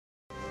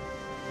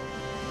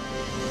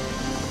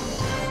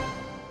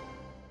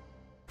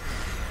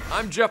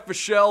I'm Jeff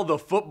Fischel. The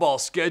football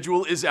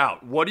schedule is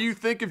out. What do you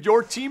think of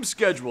your team's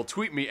schedule?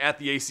 Tweet me at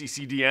the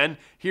ACCDN.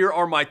 Here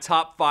are my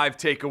top 5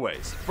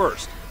 takeaways.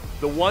 First,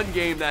 the one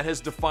game that has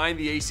defined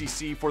the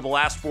ACC for the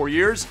last 4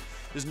 years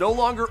is no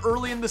longer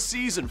early in the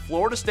season.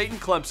 Florida State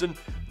and Clemson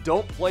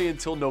don't play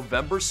until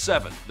November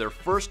 7th, their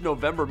first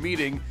November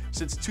meeting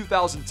since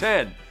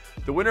 2010.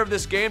 The winner of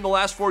this game the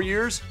last 4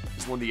 years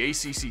has won the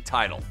ACC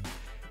title.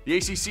 The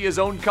ACC has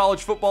owned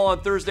college football on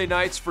Thursday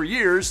nights for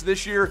years.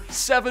 This year,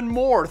 7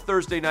 more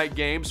Thursday night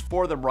games,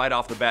 4 of them right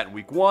off the bat in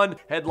week 1,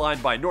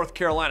 headlined by North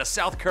Carolina,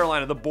 South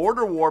Carolina. The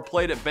Border War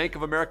played at Bank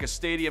of America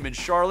Stadium in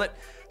Charlotte.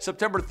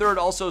 September 3rd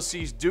also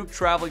sees Duke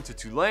traveling to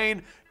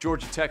Tulane,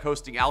 Georgia Tech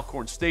hosting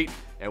Alcorn State,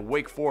 and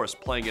Wake Forest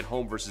playing at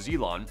home versus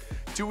Elon.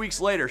 2 weeks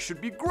later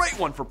should be a great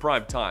one for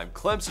prime time.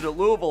 Clemson at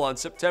Louisville on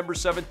September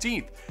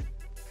 17th.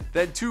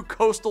 Then 2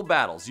 coastal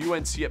battles,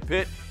 UNC at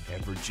Pitt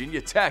and Virginia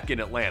Tech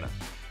in Atlanta.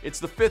 It's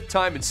the 5th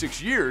time in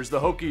 6 years the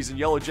Hokies and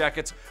Yellow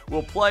Jackets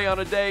will play on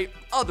a day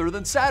other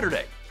than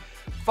Saturday.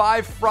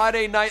 5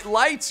 Friday Night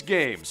Lights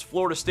games,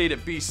 Florida State at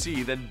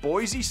BC, then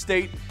Boise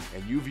State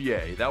and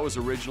UVA. That was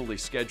originally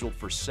scheduled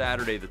for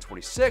Saturday the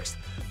 26th,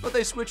 but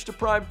they switched to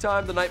prime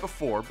time the night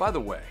before. By the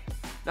way,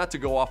 not to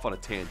go off on a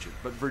tangent,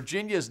 but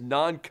Virginia's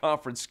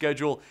non-conference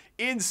schedule,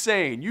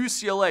 insane.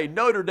 UCLA,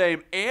 Notre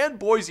Dame, and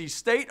Boise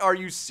State, are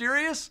you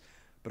serious?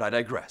 But I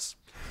digress.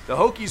 The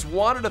Hokies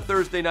wanted a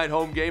Thursday night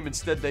home game.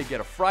 Instead, they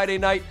get a Friday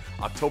night,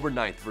 October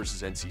 9th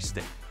versus NC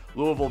State.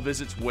 Louisville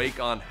visits Wake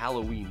on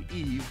Halloween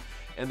Eve.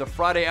 And the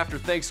Friday after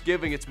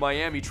Thanksgiving, it's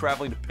Miami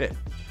traveling to Pitt.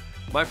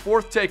 My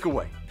 4th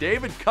takeaway,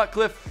 David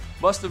Cutcliffe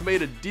must have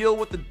made a deal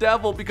with the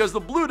devil because the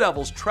Blue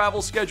Devils'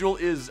 travel schedule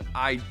is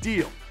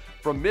ideal.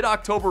 From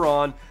mid-October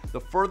on,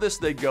 the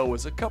furthest they go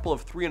is a couple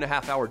of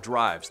 3.5-hour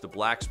drives to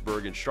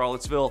Blacksburg and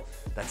Charlottesville.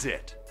 That's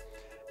it.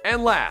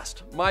 And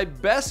last, my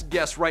best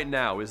guess right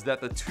now is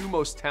that the 2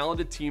 most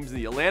talented teams in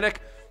the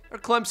Atlantic are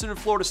Clemson and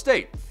Florida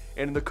State.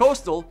 And in the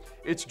Coastal,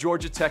 it's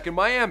Georgia Tech and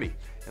Miami.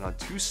 And on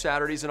 2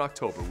 Saturdays in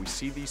October, we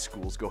see these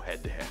schools go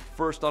head-to-head.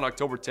 First, on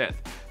October 10th,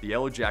 the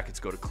Yellow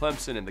Jackets go to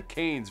Clemson and the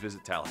Canes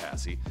visit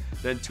Tallahassee.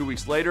 Then 2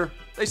 weeks later,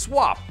 they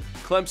swap.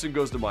 Clemson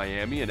goes to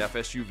Miami and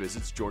FSU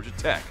visits Georgia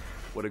Tech.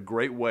 What a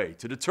great way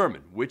to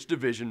determine which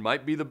division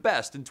might be the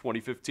best in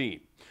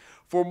 2015.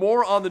 For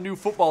more on the new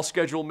football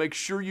schedule, make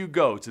sure you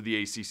go to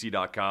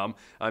theacc.com.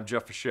 I'm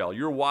Jeff Fischel.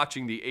 You're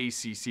watching the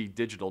ACC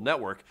Digital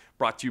Network,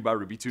 brought to you by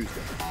Ruby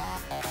Tuesday.